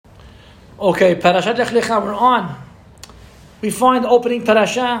Okay, Parashat Lech Lecha, we're on. We find the opening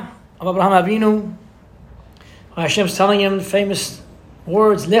parasha of Abraham Avinu. Hashem's telling him famous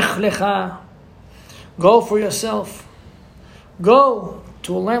words, Lech Lecha, go for yourself. Go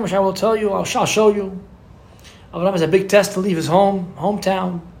to a land which I will tell you, I'll show you. Abraham has a big test to leave his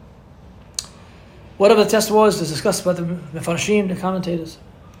hometown. Whatever the test was is discussed by the Mefarshim, the commentators.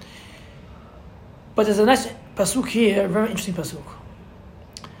 But there's a nice pasuk here, a very interesting pasuk.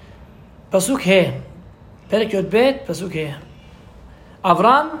 Pasuk He, Perek Yod Bet, pasuk He.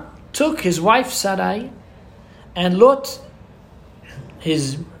 Avram took his wife Sarai and Lot,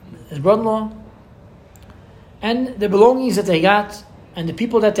 his brother-in-law, and the belongings that they got, and the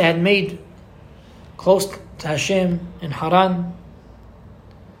people that they had made close to Hashem in Haran.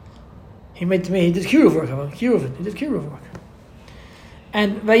 He did kiruv work. He did kiruv work.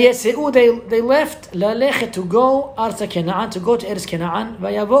 And Vayetseu, they left Lalechet to go Arza Canaan, to go to Eretz Canaan.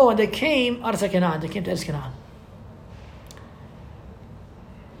 Vayavo, and they came Arza Canaan. They came to Eretz Canaan.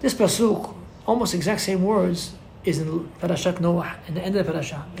 This pasuk, almost exact same words, is in Parashat Noah, in the end of the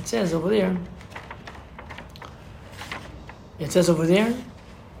parasha. It says over there.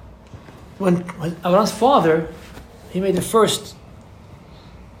 When Avram's father, he made the first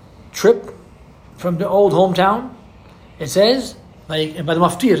trip from the old hometown. It says, by the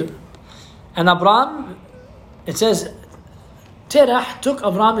Maftir. And Abram, it says, Terah took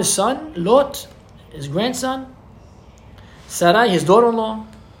Abram his son, Lot, his grandson, Sarai, his daughter-in-law,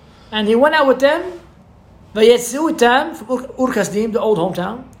 and he went out with them, Vayetziu itam, from Ur Kasdim, the old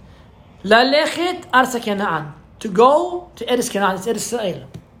hometown, Lalechet Arsa Canaan, to go to Eretz Canaan, it's Eretz Israel.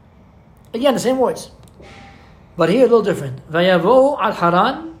 Again, the same words. But here a little different. Vayavo al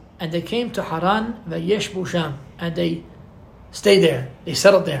Haran, and they came to Haran, Vayeshbu Sham, and they stayed there. They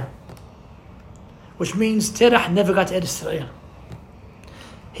settled there. Which means Terah never got to Eretz Israel.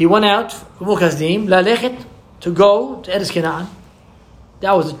 He went out from Ur Kasdim, Lalechet, to go to Eretz Canaan.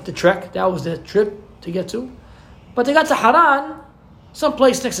 That was the trek, that was the trip to get to. But they got to Haran,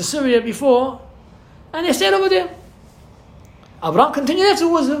 someplace next to Syria before, and they stayed over there. Abraham continued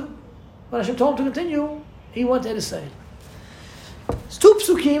afterwards. When Hashem told him to continue, he went to Eretz Israel. It's two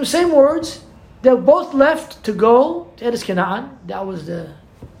psukim, same words. They both left to go to Eretz Canaan. That was the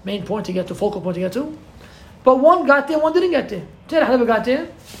main point to get to, focal point to get to. But one got there, one didn't get there. Terah never got there.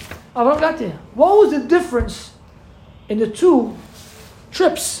 Abraham got there. What was the difference in the two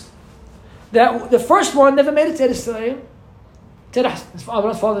trips? That the first one never made it to Eretz Israel. Terah,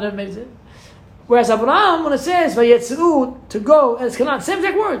 Abraham's father, never made it. Whereas Abraham, when it says Vayetziu, to go Eretz Canaan, same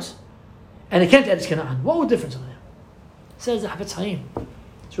exact words. And he came to Eretz Canaan. What was the difference over there? It says the Hafetz Chaim.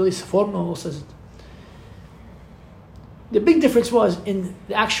 It's really formal, says it. The big difference was in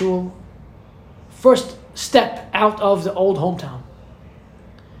the actual first step out of the old hometown.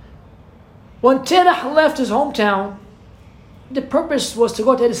 When Terah left his hometown, the purpose was to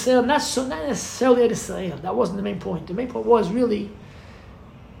go to Eretz Israel, not necessarily Eretz Israel. That wasn't the main point. The main point was really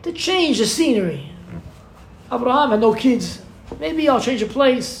to change the scenery. Abraham had no kids. Maybe I'll change a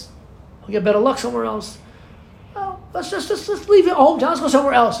place. I'll get better luck somewhere else. Well, let's leave your hometown. Let's go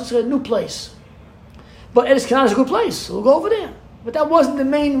somewhere else. Let's get a new place. But Eretz Canaan is a good place, so we'll go over there. But that wasn't the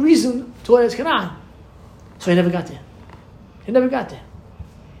main reason to Eretz Canaan. So he never got there.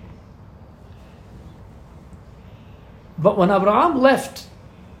 But when Abraham left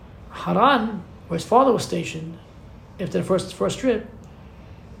Haran, where his father was stationed, after the first trip,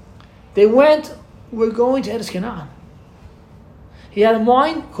 they went, we're going to Eretz Canaan. He had in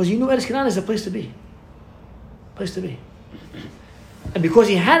mind, because he knew Eretz Canaan is a place to be. And because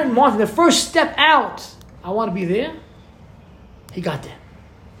he had in mind from the first step out, I want to be there, he got there.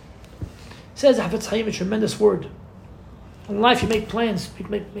 Says Hafetz Chaim, a tremendous word. In life you make plans. People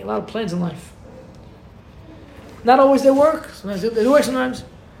make a lot of plans in life. Not always they work. Sometimes they work sometimes.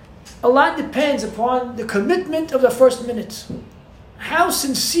 A lot depends upon the commitment of the first minute. How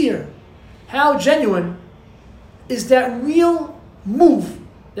sincere, how genuine is that real move,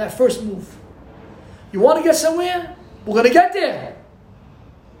 that first move. You want to get somewhere? We're going to get there.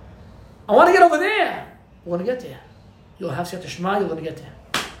 I want to get over there. We're going to get there. You'll have to Shema, you're going to get there.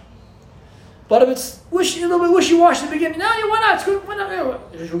 But if it's a little bit wishy-washy in the beginning, no, why not? It's good. Why not?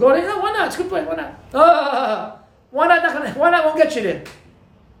 Should we go there? No, why not? It's a good place. Why not? Why not? Why not? Won't get you there.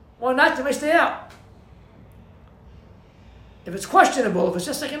 Why not? You may stay out. If it's questionable, if it's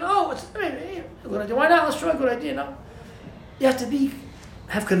just like, it's a good idea. Why not? Let's try a good idea. No, you have to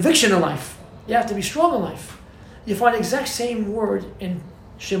have conviction in life. You have to be strong in life. You find the exact same word in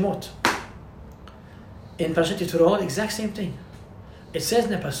Shemot. In Parashat Yitro, the exact same thing. It says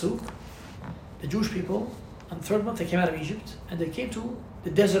in the pasuk, the Jewish people, on the third month they came out of Egypt, and they came to the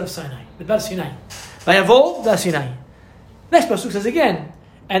desert of Sinai, the Bar Sinai. Vayavo Bar Sinai. Next pasuk says again,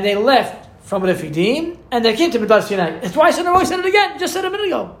 and they left from Refidim, and they came to Bar Sinai. It's twice in a row. He said it again. Just said a minute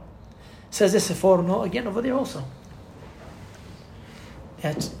ago. Says this before, no, again over there also.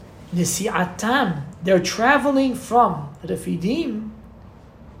 That Nisi'atam, they're traveling from Refidim,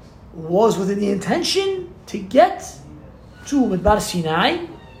 was with the intention to get to Midbar Sinai,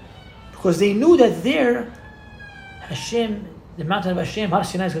 because they knew that there, Hashem, the mountain of Hashem, Har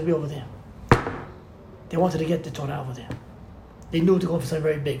Sinai is going to be over there. They wanted to get the Torah over there. They knew to go for something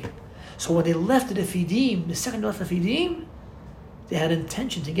very big. So when they left the Refidim, the second they left the Refidim, they had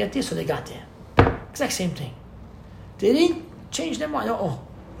intention to get there, so they got there. Exact same thing. They didn't change their mind.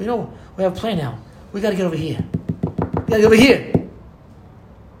 We have a plan now. We got to get over here. We got to get over here.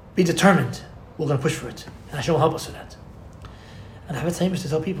 Be determined. We're going to push for it. And Hashem will help us with that. And I have a time to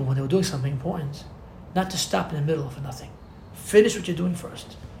tell people when they were doing something important, not to stop in the middle for nothing. Finish what you're doing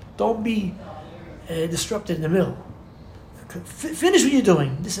first. Don't be disrupted in the middle. Finish what you're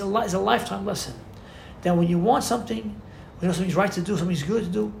doing. This is a lifetime lesson. That when you want something, when you know something's right to do, something's good to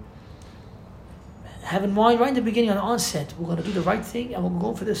do, have in mind right in the beginning, on the onset, we're going to do the right thing and we'll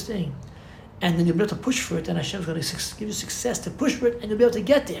go for this thing. And then you'll be able to push for it, and Hashem's going to give you success to push for it, and you'll be able to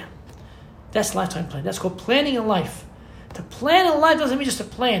get there. That's lifetime plan. That's called planning in life. To plan in life doesn't mean just a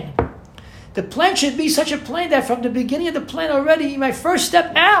plan. The plan should be such a plan that from the beginning of the plan already, my first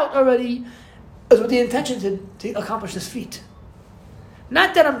step out already is with the intention to accomplish this feat.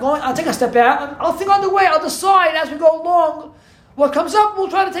 Not that I'll take a step out, I'll think on the way, I'll decide as we go along, what comes up, we'll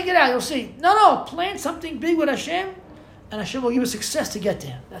try to take it out, you'll see. No, plan something big with Hashem, and Hashem will give you success to get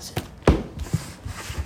there. That's it.